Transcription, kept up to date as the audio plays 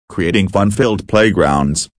Creating fun-filled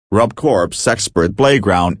playgrounds. RubCorp's expert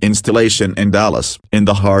playground installation in Dallas. In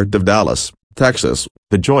the heart of Dallas, Texas,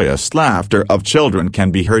 the joyous laughter of children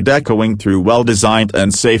can be heard echoing through well-designed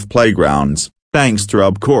and safe playgrounds, thanks to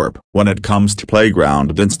RubCorp. When it comes to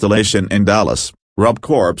playground installation in Dallas,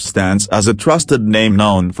 RubCorp stands as a trusted name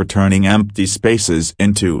known for turning empty spaces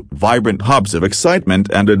into vibrant hubs of excitement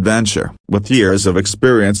and adventure. With years of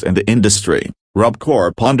experience in the industry,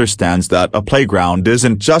 RubCorp understands that a playground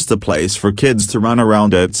isn't just a place for kids to run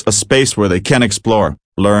around, it's a space where they can explore,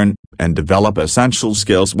 learn, and develop essential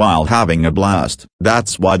skills while having a blast.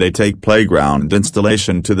 That's why they take playground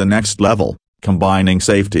installation to the next level, combining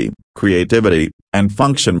safety, creativity, and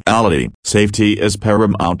functionality. Safety is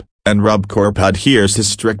paramount, and RubCorp adheres to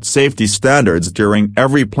strict safety standards during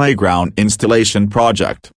every playground installation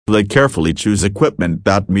project. They carefully choose equipment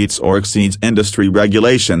that meets or exceeds industry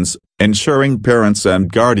regulations, ensuring parents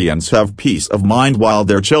and guardians have peace of mind while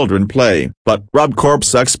their children play. But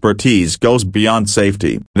RubCorp's expertise goes beyond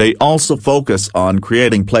safety. They also focus on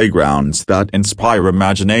creating playgrounds that inspire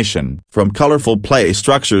imagination. From colorful play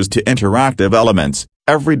structures to interactive elements,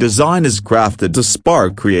 every design is crafted to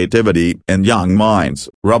spark creativity in young minds.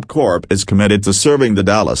 RubCorp is committed to serving the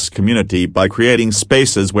Dallas community by creating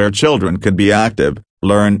spaces where children can be active,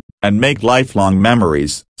 learn, and make lifelong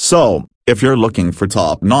memories. So, if you're looking for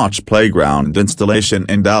top-notch playground installation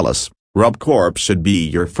in Dallas, RubCorp should be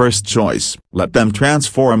your first choice. Let them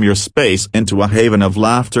transform your space into a haven of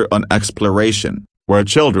laughter and exploration, where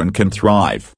children can thrive.